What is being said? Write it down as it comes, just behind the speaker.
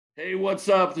Hey, what's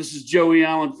up? This is Joey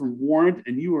Allen from Warrant,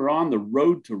 and you are on the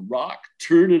road to rock.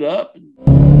 Turn it up.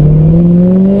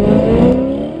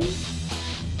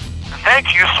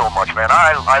 Thank you so much, man.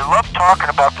 I love talking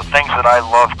about the things that I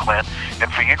love, Clint,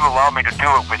 and for you to allow me to do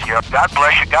it with you. God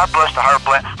bless you. God bless the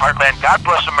Heartland. God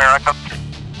bless America.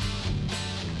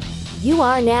 You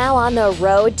are now on the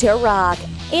road to rock.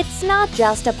 It's not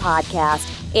just a podcast.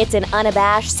 It's an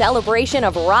unabashed celebration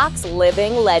of rock's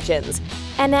living legends.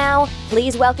 And now,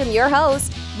 please welcome your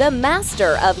host, the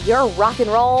master of your rock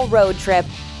and roll road trip,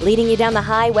 leading you down the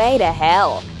highway to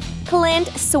hell, Clint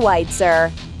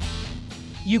Schweitzer.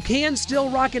 You can still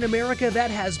rock in America.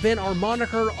 That has been our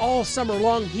moniker all summer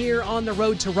long here on the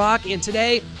road to rock. And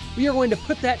today, we are going to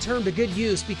put that term to good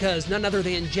use because none other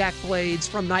than Jack Blades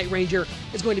from Night Ranger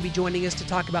is going to be joining us to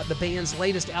talk about the band's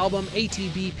latest album,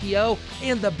 ATBPO,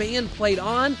 and the band played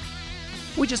on,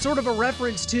 which is sort of a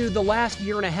reference to the last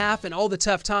year and a half and all the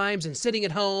tough times and sitting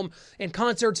at home and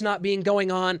concerts not being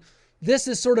going on. This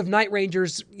is sort of Night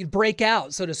Ranger's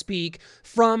breakout, so to speak,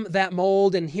 from that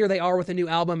mold, and here they are with a new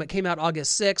album. It came out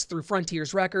August 6th through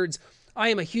Frontiers Records. I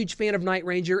am a huge fan of Night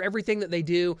Ranger, everything that they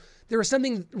do. There is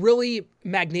something really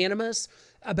magnanimous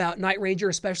about Night Ranger,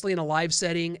 especially in a live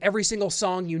setting. Every single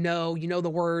song you know the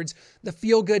words, the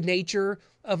feel-good nature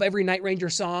of every Night Ranger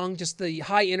song, just the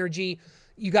high energy.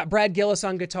 You got Brad Gillis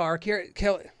on guitar, Kelly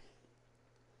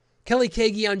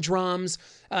Kagi on drums,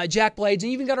 Jack Blades,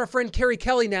 and you even got our friend Carrie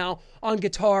Kelly now on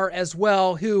guitar as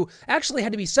well, who actually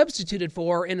had to be substituted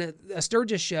for in a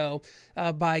Sturgis show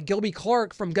by Gilby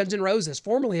Clarke from Guns N' Roses,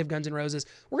 formerly of Guns N' Roses.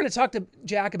 We're going to talk to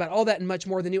Jack about all that and much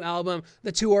more, the new album,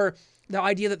 the tour, the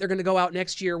idea that they're going to go out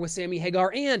next year with Sammy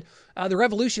Hagar, and the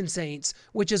Revolution Saints,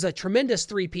 which is a tremendous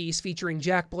three-piece featuring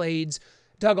Jack Blades,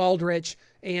 Doug Aldrich,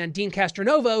 and Dean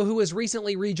Castronovo, who has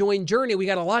recently rejoined Journey. We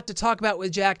got a lot to talk about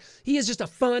with Jack. He is just a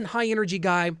fun, high-energy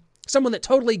guy, someone that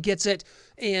totally gets it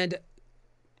and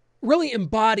really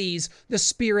embodies the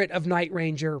spirit of Night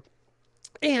Ranger.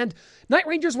 And Night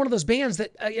Ranger is one of those bands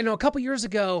that, a couple years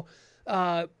ago,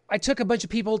 I took a bunch of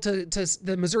people to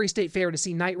the Missouri State Fair to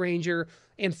see Night Ranger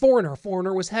and Foreigner.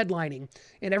 Foreigner was headlining,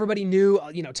 and everybody knew,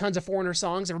 tons of Foreigner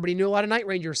songs. Everybody knew a lot of Night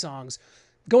Ranger songs.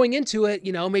 Going into it,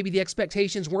 maybe the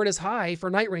expectations weren't as high for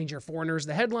Night Ranger. Foreigner's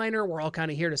the headliner. We're all kind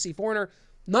of here to see Foreigner.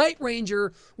 Night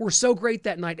Ranger were so great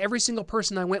that night. Every single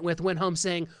person I went with went home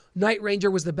saying Night Ranger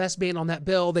was the best band on that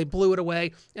bill. They blew it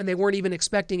away, and they weren't even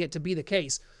expecting it to be the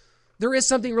case. There is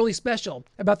something really special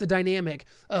about the dynamic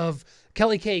of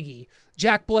Kelly Kagi,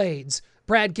 Jack Blades,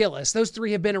 Brad Gillis. Those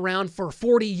three have been around for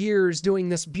 40 years doing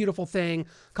this beautiful thing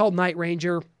called Night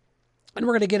Ranger. And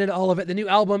we're going to get into all of it. The new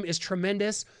album is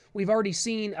tremendous. We've already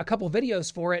seen a couple videos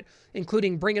for it,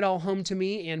 including Bring It All Home to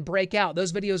Me and Breakout.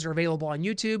 Those videos are available on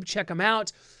YouTube. Check them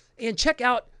out. And check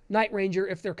out Night Ranger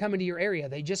if they're coming to your area.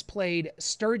 They just played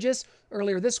Sturgis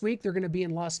earlier this week. They're going to be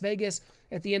in Las Vegas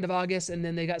at the end of August. And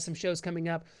then they got some shows coming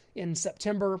up in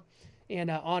September and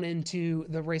on into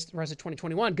the rest of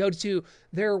 2021. Go to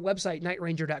their website,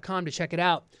 nightranger.com, to check it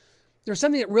out. There's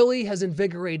something that really has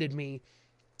invigorated me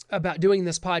about doing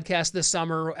this podcast this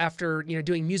summer after,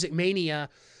 doing Music Mania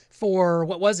for,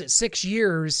 6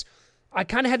 years. I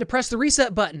kind of had to press the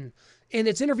reset button. And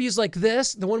it's interviews like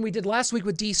this, the one we did last week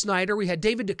with Dee Snider. We had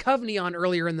David Duchovny on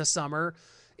earlier in the summer.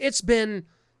 It's been,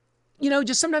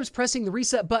 just sometimes pressing the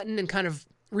reset button and kind of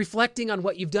reflecting on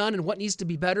what you've done and what needs to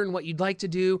be better and what you'd like to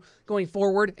do going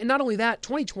forward. And not only that,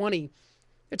 2020,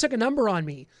 it took a number on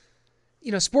me.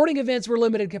 Sporting events were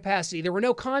limited capacity. There were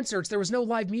no concerts. There was no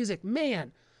live music.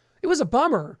 Man, it was a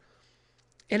bummer.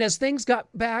 And as things got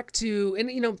back to,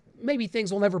 and maybe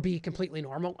things will never be completely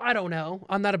normal. I don't know.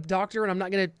 I'm not a doctor and I'm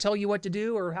not going to tell you what to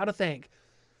do or how to think.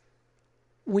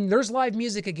 When there's live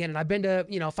music again, and I've been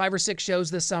to, 5 or 6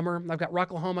 shows this summer. I've got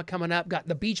Rocklahoma coming up, got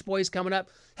the Beach Boys coming up.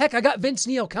 Heck, I got Vince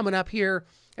Neil coming up here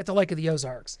at the Lake of the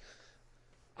Ozarks.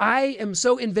 I am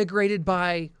so invigorated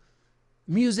by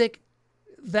music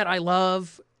that I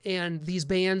love and these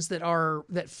bands that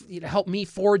help me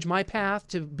forge my path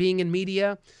to being in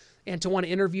media and to want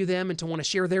to interview them and to want to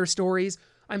share their stories.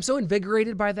 I'm so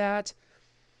invigorated by that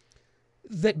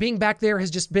being back there has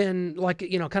just been like,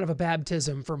 kind of a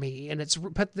baptism for me. And it's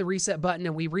put the reset button,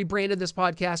 and we rebranded this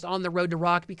podcast On the Road to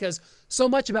Rock because so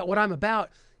much about what I'm about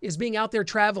is being out there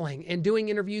traveling and doing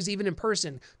interviews even in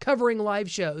person, covering live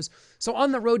shows. So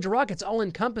On the Road to Rock, it's all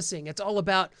encompassing. It's all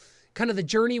about kind of the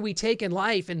journey we take in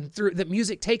life and through that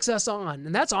music takes us on.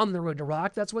 And that's On the Road to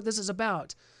Rock. That's what this is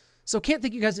about. So can't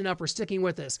thank you guys enough for sticking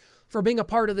with us, for being a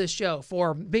part of this show,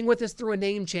 for being with us through a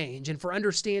name change, and for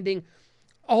understanding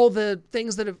all the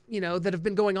things that have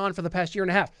been going on for the past year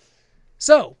and a half.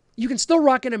 So You Can Still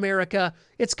Rock in America.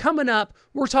 It's coming up.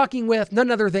 We're talking with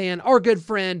none other than our good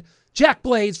friend, Jack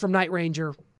Blades from Night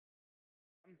Ranger.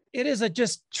 It is a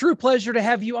just true pleasure to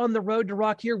have you on the Road to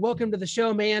Rock here. Welcome to the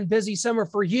show, man. Busy summer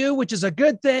for you, which is a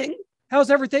good thing. How's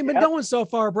everything been going so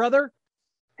far, brother?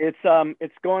 It's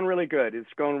going really good. It's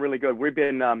going really good. We've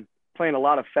been playing a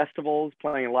lot of festivals,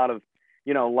 playing a lot of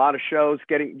shows,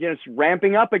 it's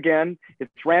ramping up again.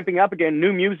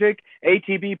 New music,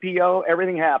 ATBPO,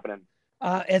 everything happening.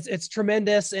 It's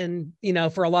tremendous. And,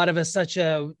 for a lot of us, such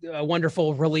a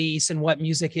wonderful release and what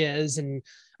music is. And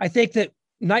I think that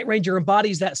Night Ranger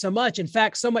embodies that so much. In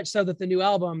fact, so much so that the new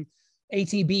album,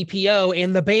 ATBPO,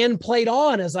 and the band played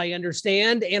on, as I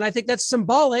understand. And I think that's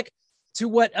symbolic to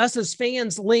what us as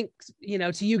fans link,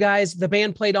 to you guys. The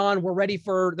band played on. We're ready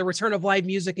for the return of live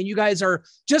music, and you guys are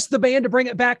just the band to bring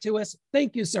it back to us.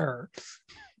 Thank you, sir.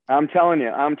 I'm telling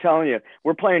you,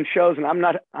 we're playing shows, and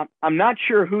I'm not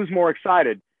sure who's more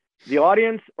excited, the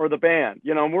audience or the band.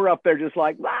 We're up there just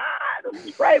like, this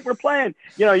is great, we're playing.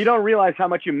 You don't realize how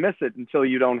much you miss it until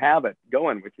you don't have it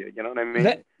going with you. You know what I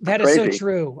mean? That is so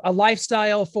true. A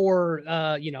lifestyle for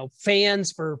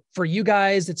fans, for you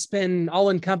guys. It's been all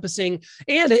encompassing,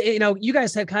 and you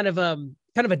guys had kind of a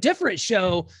different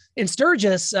show in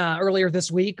Sturgis earlier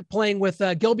this week, playing with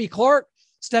Gilby Clarke,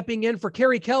 stepping in for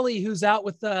Carrie Kelly, who's out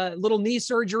with little knee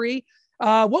surgery.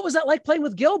 What was that like playing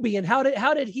with Gilby, and how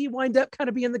did he wind up kind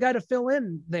of being the guy to fill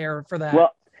in there for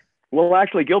that? Well,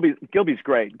 actually, Gilby's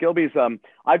great. Gilby's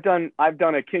I've done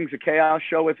a Kings of Chaos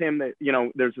show with him. That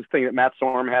there's this thing that Matt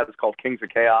Storm has. It's called Kings of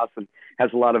Chaos, and has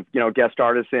a lot of guest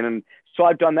artists in. And so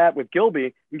I've done that with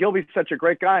Gilby. And Gilby's such a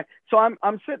great guy. So I'm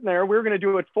sitting there. We were going to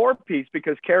do it 4-piece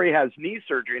because Carrie has knee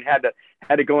surgery and had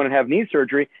to go in and have knee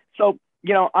surgery. So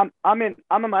I'm in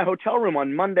my hotel room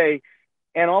on Monday,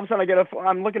 and all of a sudden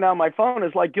I'm looking down my phone.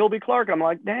 It's like Gilby Clarke. I'm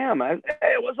like, damn,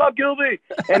 hey, what's up, Gilby?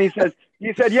 And he said,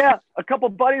 yeah, a couple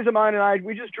of buddies of mine and I,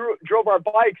 we just drove our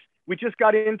bikes. We just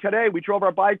got in today. We drove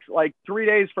our bikes like 3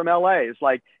 days from LA. It's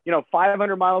like,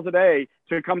 500 miles a day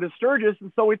to come to Sturgis.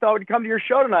 And so we thought we'd come to your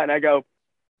show tonight. And I go,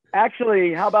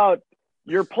 actually, how about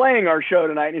you're playing our show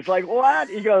tonight? And he's like, what?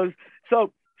 He goes,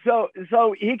 so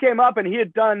he came up, and he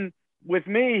had done with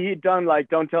me, he'd done like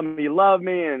Don't Tell Me You Love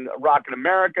Me and Rockin'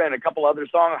 America and a couple other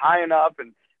songs, High Enough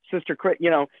and Sister Crit,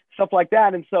 stuff like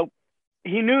that. And so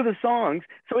he knew the songs.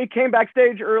 So he came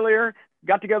backstage earlier,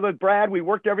 got together with Brad. We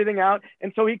worked everything out.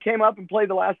 And so he came up and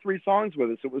played the last 3 songs with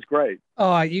us. It was great.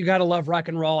 Oh, you got to love rock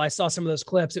and roll. I saw some of those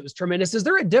clips. It was tremendous. Is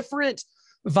there a different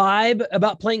vibe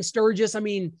about playing Sturgis? I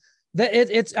mean,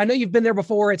 I know you've been there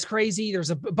before. It's crazy. There's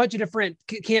a bunch of different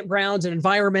campgrounds and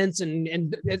environments,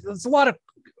 and it's a lot of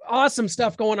awesome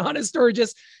stuff going on in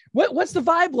Sturgis. What's the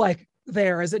vibe like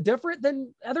there? Is it different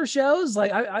than other shows?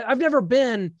 Like I've never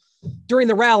been during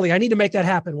the rally. I need to make that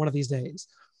happen one of these days.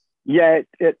 Yeah,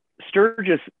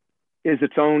 Sturgis is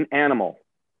its own animal.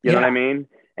 You know what I mean?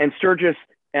 And Sturgis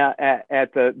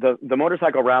at the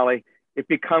motorcycle rally, it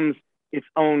becomes its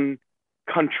own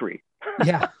country.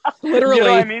 Yeah, literally. You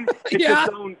know what I mean? It's its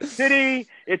own city.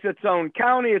 It's its own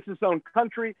county. It's its own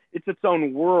country. It's its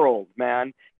own world,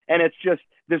 man. And it's just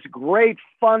this great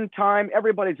fun time.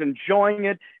 Everybody's enjoying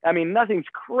it. I mean, nothing's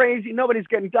crazy. Nobody's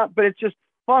getting done, but it's just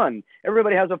fun.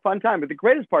 Everybody has a fun time. But the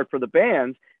greatest part for the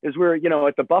bands is we're,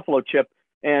 at the Buffalo Chip,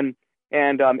 and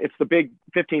it's the big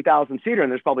 15,000 seater,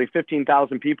 and there's probably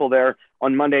 15,000 people there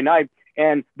on Monday night.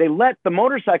 And they let the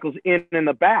motorcycles in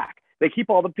the back. They keep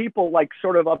all the people like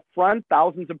sort of up front,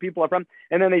 thousands of people up front.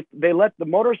 And then they let the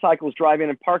motorcycles drive in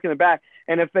and park in the back.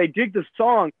 And if they dig the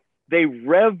song, they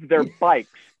rev their bikes.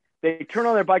 They turn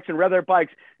on their bikes and rev their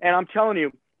bikes. And I'm telling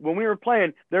you, when we were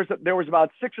playing, there was about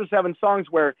 6 or 7 songs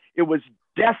where it was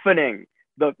deafening.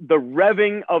 The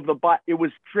revving of the bike, it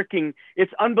was tricking.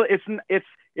 It's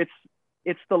the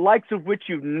likes of which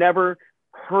you've never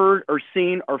heard or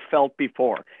seen or felt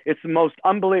before. It's the most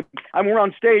unbelievable. We're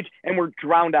on stage and we're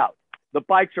drowned out. The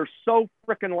bikes are so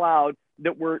freaking loud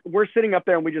that we're sitting up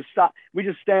there and we just stop. We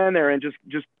just stand there and just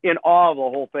in awe of the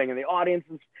whole thing. And the audience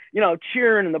is,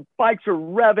 cheering, and the bikes are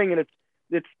revving, and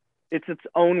it's its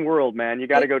own world, man. You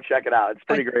got to go check it out. It's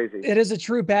pretty crazy. It is a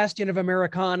true bastion of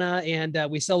Americana, and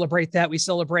we celebrate that. We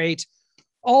celebrate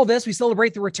all this. We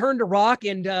celebrate the return to rock.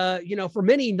 And, for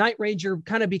many, Night Ranger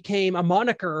kind of became a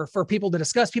moniker for people to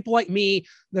discuss, people like me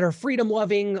that are freedom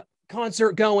loving,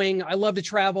 concert going. I love to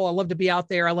travel. I love to be out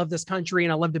there. I love this country,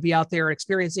 and I love to be out there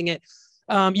experiencing it.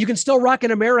 You can still rock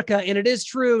in America. And it is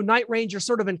true. Night Ranger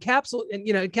sort of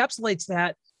encapsulates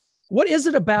that. What is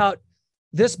it about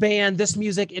this band, this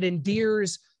music? It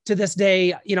endears to this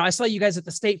day. I saw you guys at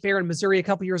the State Fair in Missouri a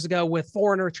couple years ago with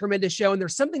Foreigner, tremendous show. And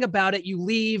there's something about it. You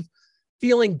leave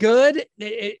feeling good.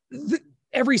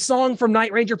 every song from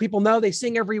Night Ranger, people know, they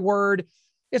sing every word.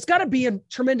 It's got to be a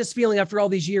tremendous feeling after all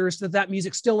these years that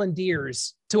music still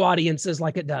endears to audiences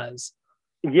like it does.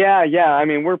 Yeah. I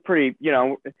mean, we're pretty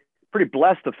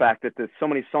blessed the fact that so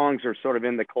many songs are sort of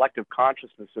in the collective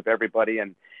consciousness of everybody.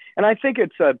 And I think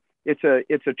it's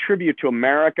a tribute to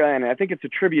America. And I think it's a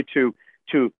tribute to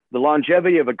the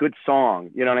longevity of a good song.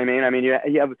 You know what I mean? I mean,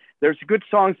 there's good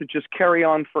songs that just carry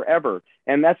on forever.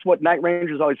 And that's what Night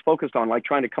Ranger's always focused on, like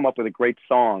trying to come up with a great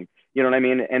song, you know what I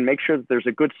mean? And make sure that there's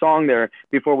a good song there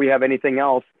before we have anything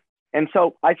else. And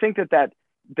so I think that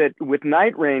with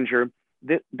Night Ranger,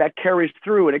 that carries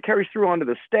through, and it carries through onto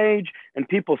the stage and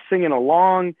people singing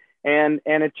along. And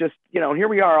it just, here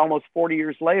we are almost 40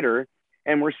 years later,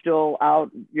 and we're still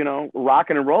out,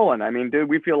 rocking and rolling. I mean, dude,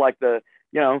 we feel like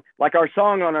like our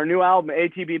song on our new album,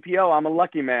 ATBPO, I'm a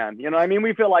Lucky Man. You know what I mean?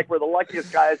 We feel like we're the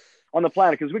luckiest guys on the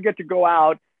planet because we get to go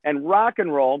out and rock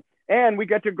and roll, and we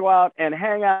get to go out and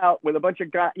hang out with a bunch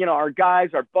of guys, our guys,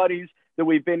 our buddies that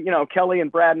we've been, Kelly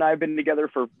and Brad and I have been together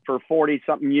for 40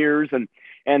 something years. And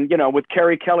with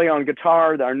Kerry Kelly on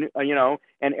guitar, and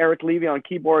Eric Levy on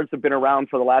keyboards have been around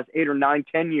for the last 8 or 9,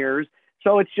 10 years.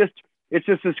 So it's just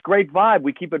this great vibe.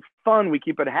 We keep it fun. We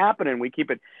keep it happening. We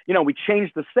keep it, we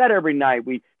change the set every night.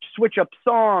 We switch up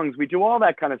songs. We do all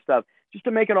that kind of stuff just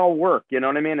to make it all work. You know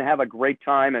what I mean? And have a great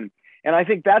time. And I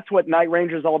think that's what Night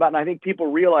Ranger is all about. And I think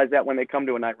people realize that when they come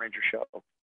to a Night Ranger show.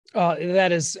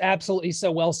 That is absolutely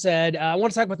so well said. I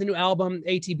want to talk about the new album,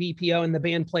 ATBPO, and the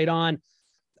band played on.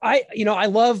 I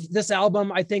love this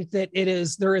album. I think that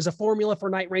there is a formula for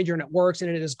Night Ranger and it works, and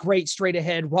it is great straight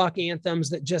ahead rock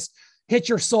anthems that just hit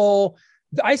your soul.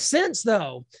 I sense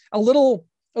though, a little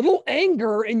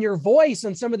anger in your voice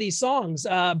on some of these songs.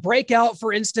 Breakout,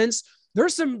 for instance,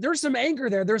 there's some anger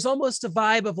there. There's almost a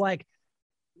vibe of like,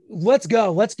 let's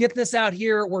go, let's get this out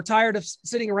here. We're tired of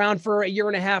sitting around for a year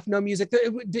and a half, no music.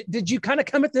 Did you kind of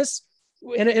come at this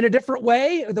in a different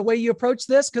way, the way you approach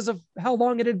this because of how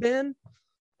long it had been?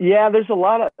 Yeah, some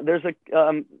of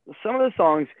the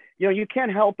songs, you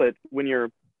can't help it when you're a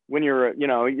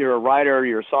writer,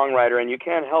 you're a songwriter, and you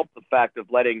can't help the fact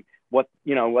of letting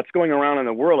what's going around in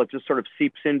the world, it just sort of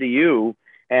seeps into you.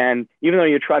 And even though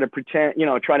you try to pretend,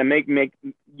 try to make,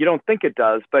 you don't think it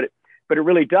does, but it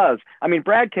really does. I mean,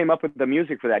 Brad came up with the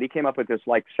music for that. He came up with this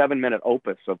like 7-minute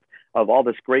opus of all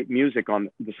this great music on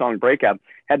the song Breakout.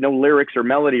 Had no lyrics or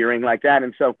melody or anything like that.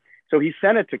 And so he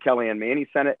sent it to Kelly and me, and he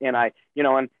sent it, and I,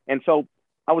 and so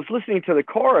I was listening to the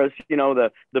chorus,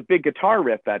 the big guitar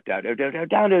riff, that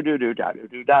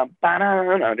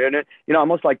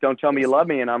almost like "Don't Tell Me You Love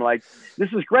Me," and I'm like, this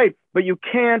is great, but you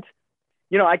can't,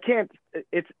 I can't.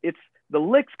 It's the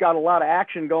licks got a lot of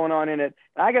action going on in it.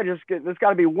 There's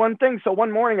got to be one thing. So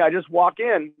one morning I just walk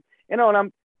in, and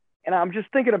I'm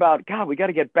just thinking about, God, we got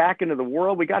to get back into the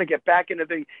world. We got to get back into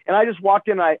the, and I just walked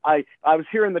in. I was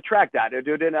hearing the track,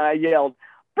 and I yelled,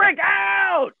 "Break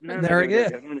out!" There it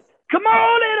is. Come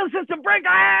on, little sister, break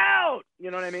out!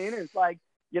 You know what I mean? It's like,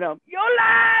 your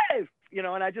life!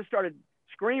 And I just started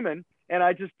screaming, and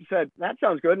I just said, that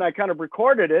sounds good. And I kind of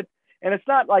recorded it. And it's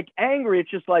not like angry. It's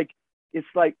just like,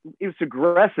 it's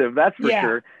aggressive. That's for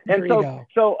sure. And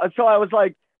so I was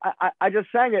like, I just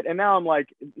sang it. And now I'm like,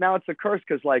 now it's a curse.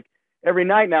 Cause like every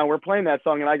night now we're playing that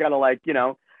song and I got to like,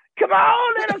 come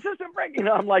on, little sister, break.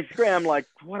 I'm like,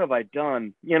 what have I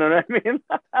done? You know what I mean?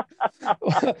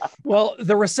 Well,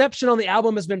 the reception on the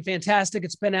album has been fantastic.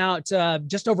 It's been out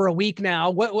just over a week now.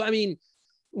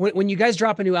 When you guys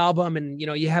drop a new album and,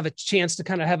 you have a chance to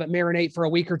kind of have it marinate for a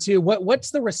week or two,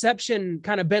 what's the reception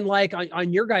kind of been like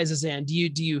on your guys' end? Do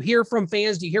you hear from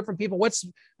fans? Do you hear from people? What's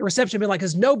the reception been like?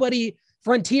 Because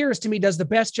Frontiers to me does the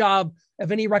best job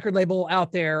of any record label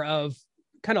out there of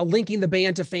kind of linking the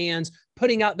band to fans,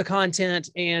 putting out the content,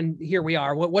 and here we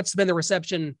are. What's been the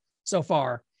reception so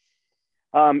far?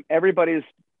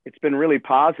 It's been really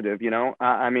positive.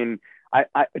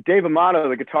 Dave Amato,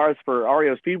 the guitarist for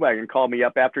REO Speedwagon, called me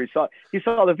up after he saw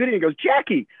the video and goes,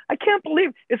 "Jackie, I can't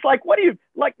believe it's like, what do you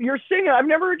like? You're singing. I've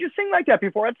never heard you sing like that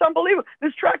before. It's unbelievable.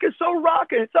 This track is so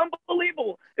rocking. It's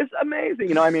unbelievable. It's amazing."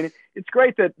 It's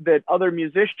great that other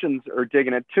musicians are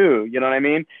digging it too. You know what I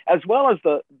mean? As well as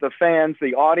the fans,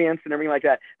 the audience, and everything like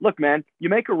that. Look, man, you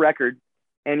make a record,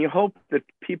 and you hope that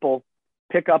people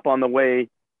pick up on the way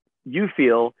you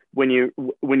feel when you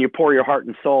pour your heart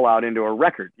and soul out into a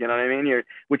record, you know what I mean?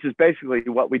 Which is basically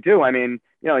what we do. I mean,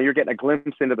 you're getting a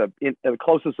glimpse into the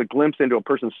closest a glimpse into a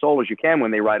person's soul as you can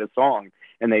when they write a song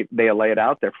and they lay it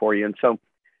out there for you. And so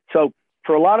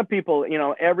for a lot of people,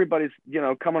 everybody's,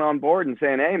 coming on board and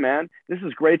saying, "Hey man, this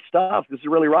is great stuff. This is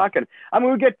really rocking." I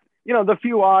mean, the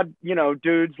few odd,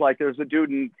 dudes, like there's a dude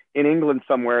in England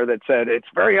somewhere that said it's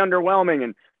very underwhelming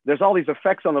and there's all these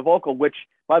effects on the vocal, which,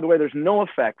 by the way, there's no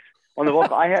effects on the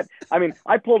vocal.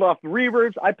 I pulled off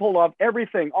reverbs. I pulled off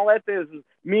everything. All that is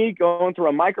me going through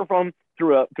a microphone,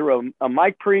 through a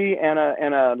mic pre and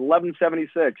a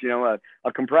 1176,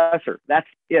 a compressor. That's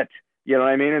it. You know what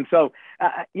I mean? And so,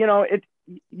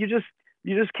 you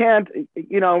just can't,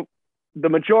 the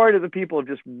majority of the people have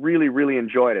just really, really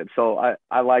enjoyed it. So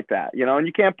I like that, and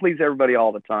you can't please everybody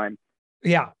all the time.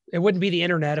 Yeah. It wouldn't be the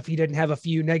internet if you didn't have a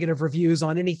few negative reviews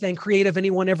on anything creative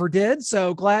anyone ever did.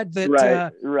 So glad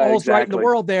that all's right in the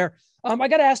world there. I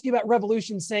got to ask you about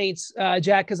Revolution Saints,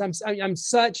 Jack, because I'm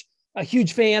such a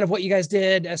huge fan of what you guys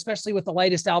did, especially with the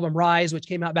latest album, Rise, which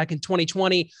came out back in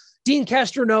 2020. Dean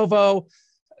Castronovo,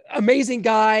 amazing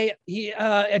guy. He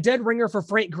a dead ringer for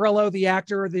Frank Grillo, the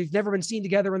actor. They've never been seen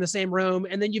together in the same room.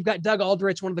 And then you've got Doug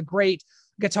Aldrich, one of the great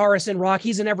guitarists in rock.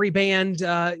 He's in every band,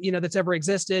 that's ever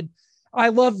existed. I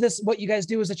love what you guys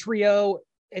do as a trio.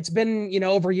 It's been,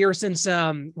 over a year since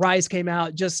Rise came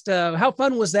out. Just how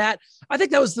fun was that? I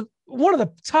think that was one of the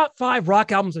top 5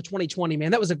 rock albums of 2020,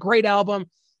 man. That was a great album.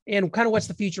 And kind of what's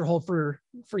the future hold for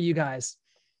you guys?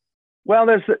 Well,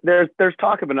 there's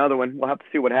talk of another one. We'll have to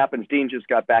see what happens. Dean just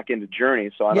got back into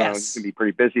Journey, so I don't know. He's gonna be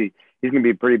pretty busy. He's gonna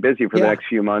be pretty busy for the next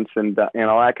few months and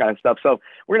all that kind of stuff. So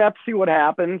we're gonna have to see what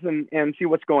happens and see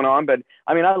what's going on. But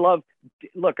I mean,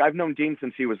 I've known Dean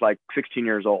since he was like 16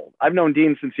 years old. I've known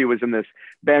Dean since he was in this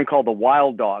band called the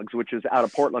Wild Dogs, which is out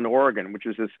of Portland, Oregon, which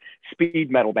is this speed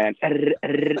metal band.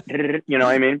 You know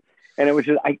what I mean? And it was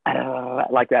just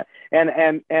like that.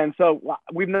 And so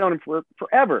we've known him for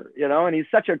forever, and he's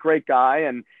such a great guy.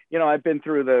 And, I've been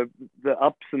through the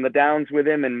ups and the downs with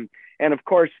him. And of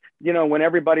course, when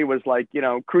everybody was like,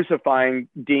 crucifying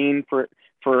Dean for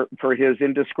his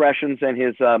indiscretions and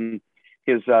his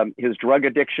drug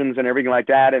addictions and everything like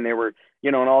that. And they were,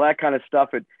 and all that kind of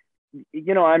stuff. I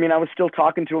was still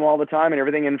talking to him all the time and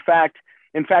everything. In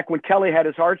fact, when Kelly had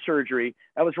his heart surgery,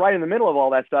 I was right in the middle of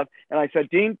all that stuff. And I said,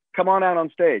 Dean, come on out on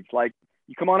stage. Like,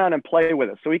 you come on out and play with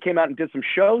us. So he came out and did some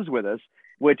shows with us,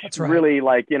 which really a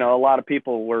lot of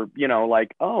people were,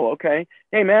 like, oh, okay.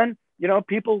 Hey, man,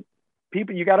 people,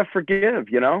 you got to forgive,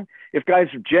 if guys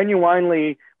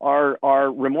genuinely are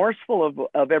remorseful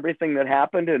of everything that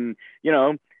happened and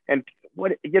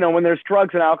what, when there's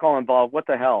drugs and alcohol involved, what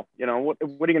the hell, what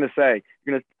are you going to say?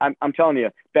 I'm telling you,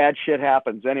 bad shit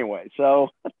happens anyway. So,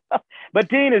 but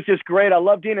Dean is just great. I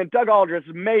love Dean, and Doug Aldrich is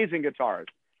amazing guitarist.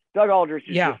 Doug Aldrich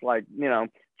is just like,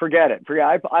 forget it.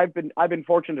 I've been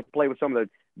fortunate to play with some of the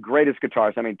greatest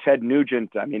guitarists. I mean, Ted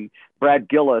Nugent, Brad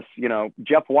Gillis,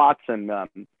 Jeff Watson,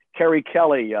 Kerry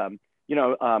Kelly,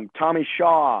 Tommy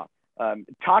Shaw,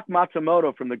 Tak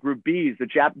Matsumoto from the group Bees, the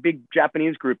big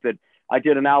Japanese group that I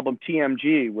did an album,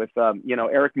 TMG, with,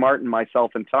 Eric Martin,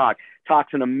 myself, and Tak.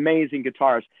 Tak's an amazing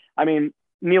guitarist. I mean,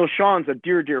 Neil Sean's a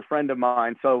dear, dear friend of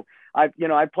mine. So I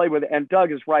played with, and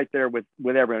Doug is right there with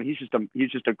everyone. He's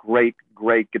just a great,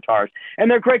 great guitarist, and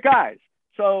they're great guys.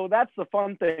 So that's the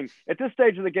fun thing. At this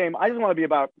stage of the game, I just want to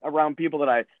be around people that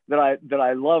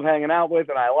I love hanging out with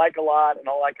and I like a lot and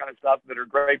all that kind of stuff, that are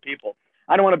great people.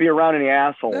 I don't want to be around any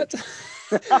assholes.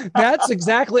 That's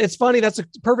exactly. It's funny. That's a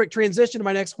perfect transition to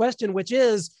my next question, which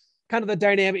is kind of the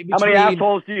dynamic between. How many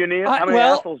assholes do you need? How many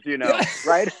assholes do you know?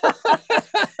 Right.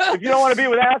 If you don't want to be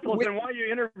with assholes, then why are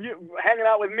you hanging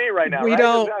out with me right now?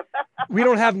 We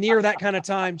don't have near that kind of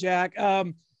time, Jack.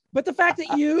 But the fact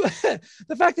that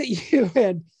you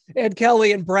and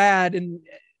Kelly and Brad and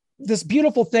this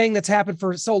beautiful thing that's happened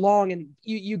for so long, and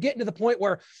you get into the point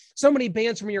where so many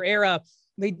bands from your era,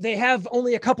 they have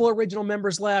only a couple of original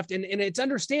members left, and it's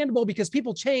understandable because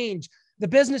people change, the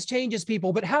business changes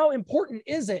people. But how important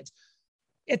is it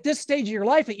at this stage of your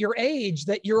life, at your age,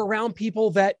 that you're around people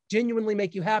that genuinely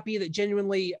make you happy, that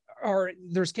genuinely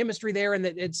there's chemistry there, and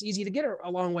that it's easy to get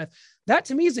along with? That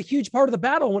to me is a huge part of the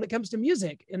battle when it comes to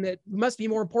music, and that must be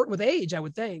more important with age, I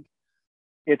would think.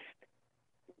 It's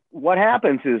what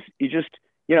happens is you just,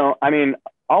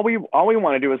 all we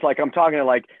want to do is, like, I'm talking to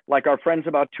like our friends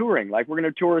about touring. Like, we're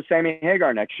going to tour with Sammy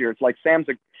Hagar next year. It's like, Sam's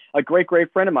a great,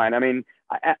 great friend of mine. I mean,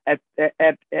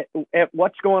 at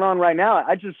what's going on right now,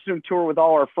 I just assume tour with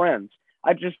all our friends.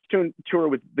 I just tour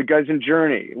with the guys in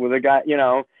Journey, with the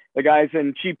guys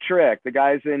in Cheap Trick, the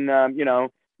guys in,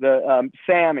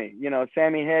 Sammy,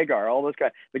 Sammy Hagar, all those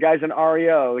guys, the guys in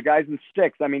REO, the guys in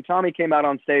Styx. I mean, Tommy came out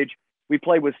on stage. We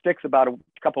played with Styx about a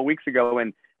couple of weeks ago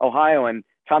in Ohio, and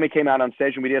Tommy came out on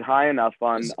stage and we did High Enough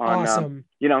on awesome.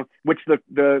 Which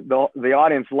the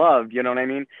audience loved, you know what I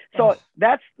mean? So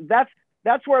that's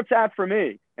where it's at for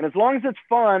me. And as long as it's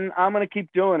fun, I'm going to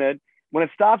keep doing it. when it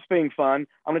stops being fun,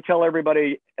 I'm going to tell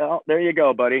everybody, oh, there you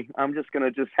go, buddy. I'm just going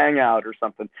to just hang out or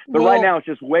something. But right now it's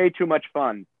just way too much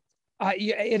fun.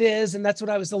 Yeah, it is. And that's what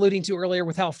I was alluding to earlier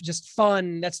with how just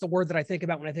fun. That's the word that I think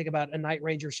about when I think about a Night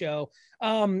Ranger show.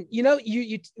 You know,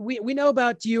 we know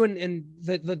about you and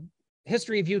the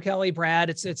history of you, Kelly, Brad.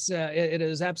 It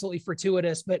is absolutely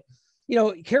fortuitous, but you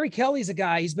know, Kerry Kelly's a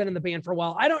guy, he's been in the band for a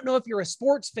while. I don't know if you're a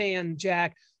sports fan,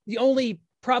 Jack. The only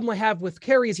problem I have with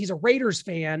Kerry is he's a Raiders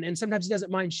fan, and sometimes he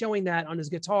doesn't mind showing that on his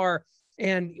guitar.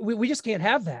 And we just can't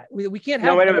have that. We can't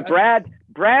have. No, wait a minute.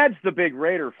 Brad's the big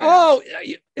Raider fan. Oh,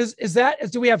 is that?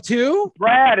 Do we have two?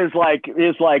 Brad is like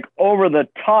over the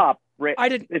top.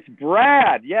 It's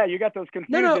Brad. Yeah, you got those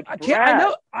confused. No, I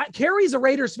know. Kerry's a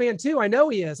Raiders fan too. I know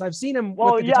he is. I've seen him.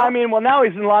 Well, yeah. I mean, now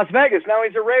he's in Las Vegas. Now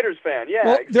he's a Raiders fan. Yeah.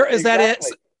 Well, is that it?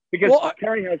 Because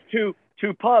Kerry has two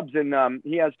pubs and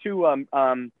he has two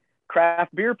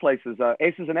craft beer places,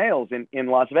 Aces and Ales in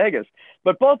Las Vegas.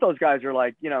 But both those guys are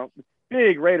like, you know,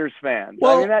 big Raiders fans.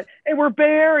 Well, I mean, hey, we're Bay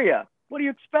Area. What do you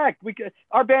expect?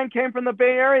 Our band came from the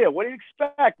Bay Area. What do you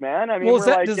expect, man? I mean, well,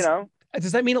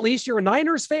 does that mean at least you're a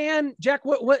Niners fan, Jack?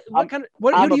 Who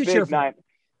do you cheer for?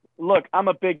 Look, I'm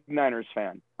a big Niners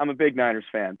fan.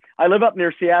 I live up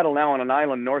near Seattle now on an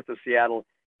island north of Seattle,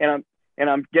 and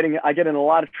I get in a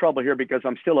lot of trouble here because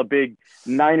I'm still a big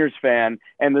Niners fan,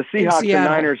 and the Seahawks and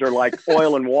Niners are like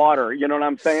oil and water. You know what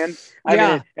I'm saying? I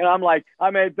mean, and I'm like,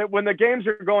 when the games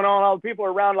are going on, all the people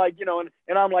are around, like, you know,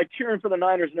 and I'm like cheering for the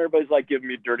Niners, and everybody's like giving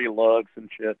me dirty looks and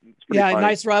shit. Yeah, funny.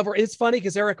 Nice rivalry. It's funny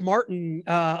because Eric Martin,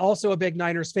 also a big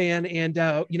Niners fan, and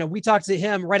you know, we talked to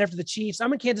him right after the Chiefs.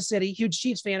 I'm in Kansas City, huge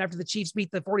Chiefs fan after the Chiefs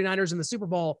beat the 49ers in the Super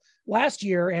Bowl last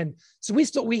year, and so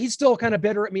he's still kind of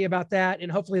bitter at me about that,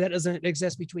 and hopefully that doesn't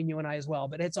exist between you and I as well,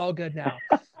 but it's all good now.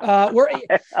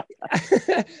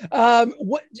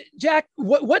 Jack,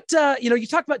 you know, you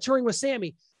talked about touring with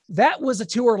Sammy. That was a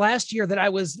tour last year that I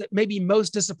was maybe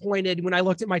most disappointed when I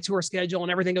looked at my tour schedule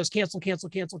and everything goes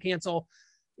cancel.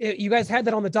 You guys had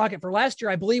that on the docket for last year,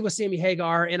 I believe, with Sammy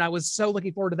Hagar, and I was so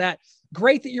looking forward to that.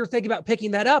 Great that you're thinking about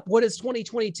picking that up. What is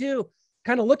 2022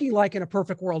 kind of looking like in a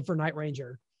perfect world for Night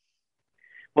Ranger?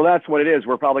 Well, that's what it is.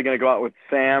 We're probably going to go out with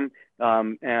Sam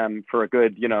and for a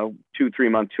good,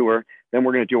 2-3 month tour. Then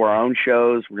we're going to do our own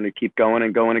shows. We're going to keep going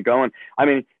and going and going. I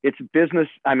mean, it's business.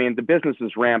 I mean, the business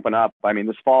is ramping up. I mean,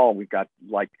 this fall we've got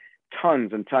like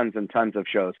tons and tons and tons of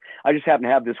shows. I just happen to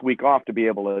have this week off to be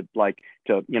able to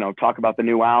talk about the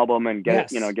new album and get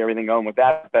get everything going with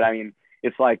that. But I mean,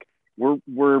 it's like we're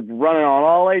running on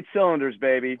all 8 cylinders,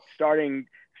 baby. Starting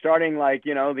like,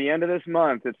 the end of this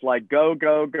month. It's like go,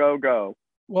 go, go, go.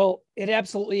 Well, it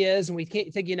absolutely is. And we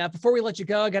can't thank you enough. Before we let you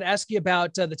go, I got to ask you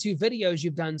about the 2 videos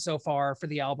you've done so far for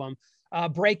the album,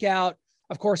 Breakout,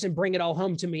 of course, and Bring It All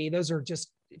Home to Me. Those are just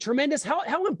tremendous.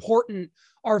 How important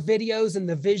are videos and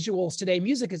the visuals today?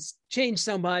 Music has changed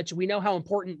so much. We know how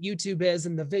important YouTube is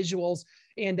and the visuals,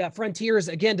 and Frontiers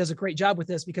again does a great job with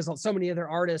this because so many other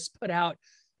artists put out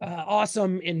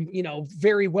awesome and,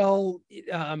 very well,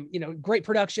 great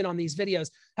production on these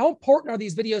videos. How important are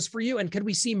these videos for you? And could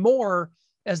we see more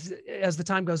as the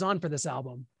time goes on for this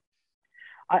album?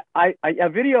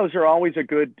 Videos are always a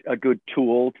good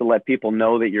tool to let people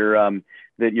know that you're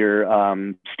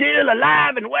still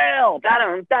alive and well.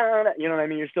 You know what I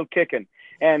mean? You're still kicking.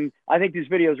 And I think these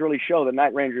videos really show that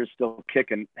Night Ranger is still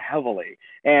kicking heavily.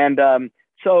 And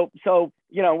so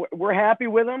we're happy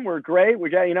with them. We're great. We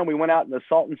went out in the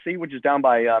Salton Sea, which is down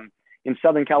by in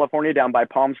Southern California, down by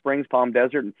Palm Springs, Palm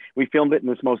Desert. And we filmed it in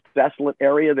this most desolate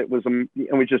area that was, and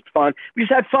it was just fun. We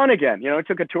just had fun again.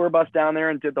 Took a tour bus down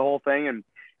there and did the whole thing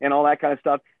and all that kind of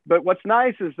stuff. But what's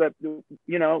nice is that,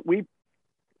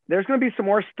 there's going to be some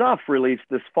more stuff released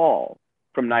this fall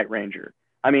from Night Ranger.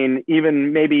 I mean,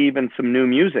 maybe even some new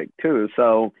music too.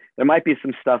 So there might be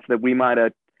some stuff that we might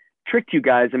have tricked you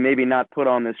guys and maybe not put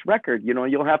on this record.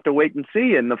 You'll have to wait and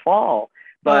see in the fall.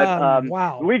 But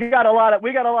wow, we got a lot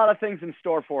of things in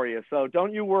store for you. So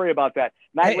don't you worry about that.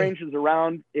 Night Ranger's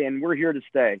around and we're here to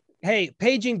stay. Hey,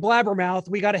 paging Blabbermouth,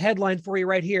 we got a headline for you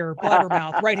right here.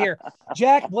 Blabbermouth, right here.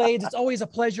 Jack Blades, it's always a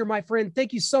pleasure, my friend.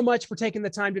 Thank you so much for taking the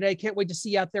time today. Can't wait to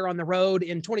see you out there on the road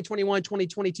in 2021,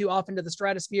 2022, off into the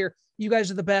stratosphere. You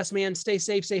guys are the best, man. Stay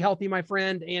safe, stay healthy, my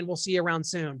friend, and we'll see you around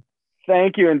soon.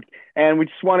 Thank you. And we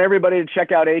just want everybody to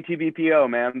check out ATBPO,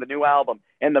 man, the new album.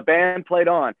 And the band played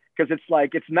on because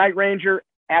it's Night Ranger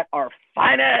at our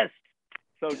finest.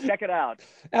 So check it out.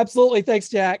 Absolutely. Thanks,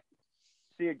 Jack.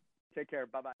 See you. Take care.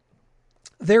 Bye-bye.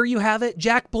 There you have it.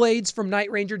 Jack Blades from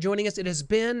Night Ranger joining us. It has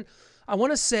been I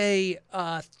want to say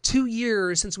 2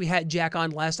 years since we had Jack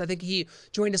on last. I think he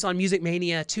joined us on Music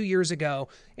Mania 2 years ago,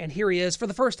 and here he is for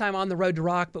the first time on the Road to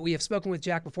Rock, but we have spoken with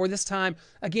Jack before. This time,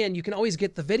 again, you can always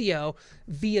get the video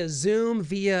via Zoom,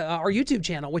 via our YouTube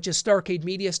channel, which is Starcade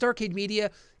Media. Starcade Media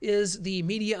is the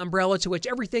media umbrella to which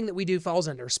everything that we do falls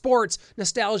under. Sports,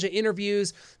 nostalgia,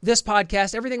 interviews, this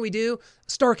podcast, everything we do,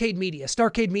 Starcade Media,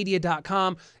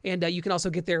 starcademedia.com, and you can also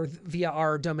get there via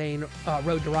our domain,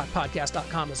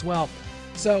 roadtorockpodcast.com as well.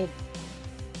 So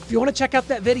if you want to check out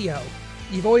that video,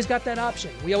 you've always got that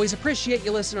option. We always appreciate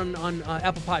you listening on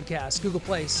Apple Podcasts, Google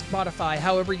Play, Spotify,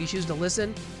 however you choose to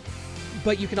listen.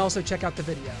 But you can also check out the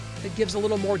video. It gives a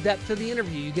little more depth to the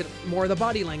interview. You get more of the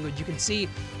body language. You can see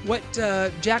what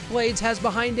Jack Blades has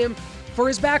behind him for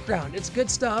his background. It's good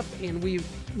stuff, and we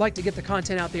like to get the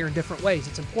content out there in different ways.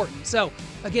 It's important. So,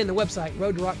 again, the website,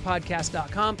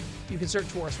 roadtorockpodcast.com. You can search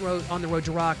for us on the Road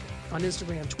to Rock on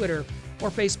Instagram, Twitter, or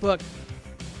Facebook.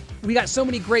 We got so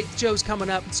many great shows coming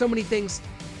up, so many things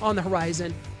on the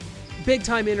horizon. Big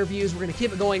time interviews. We're going to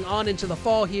keep it going on into the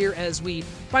fall here as we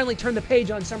finally turn the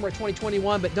page on summer of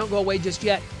 2021, but don't go away just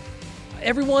yet.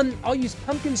 Everyone, I'll use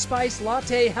pumpkin spice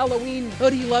latte, Halloween,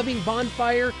 hoodie loving,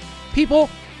 bonfire. People,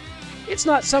 it's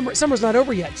not summer. Summer's not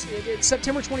over yet. It's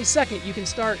September 22nd. You can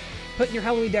start putting your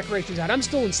Halloween decorations out. I'm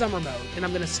still in summer mode, and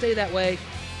I'm going to stay that way.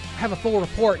 I have a full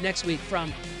report next week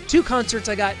from 2 concerts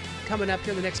I got coming up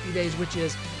here in the next few days, which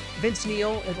is Vince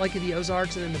Neil at Lake of the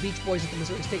Ozarks, and then the Beach Boys at the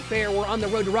Missouri State Fair. We're on the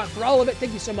Road to Rock for all of it.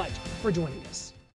 Thank you so much for joining us.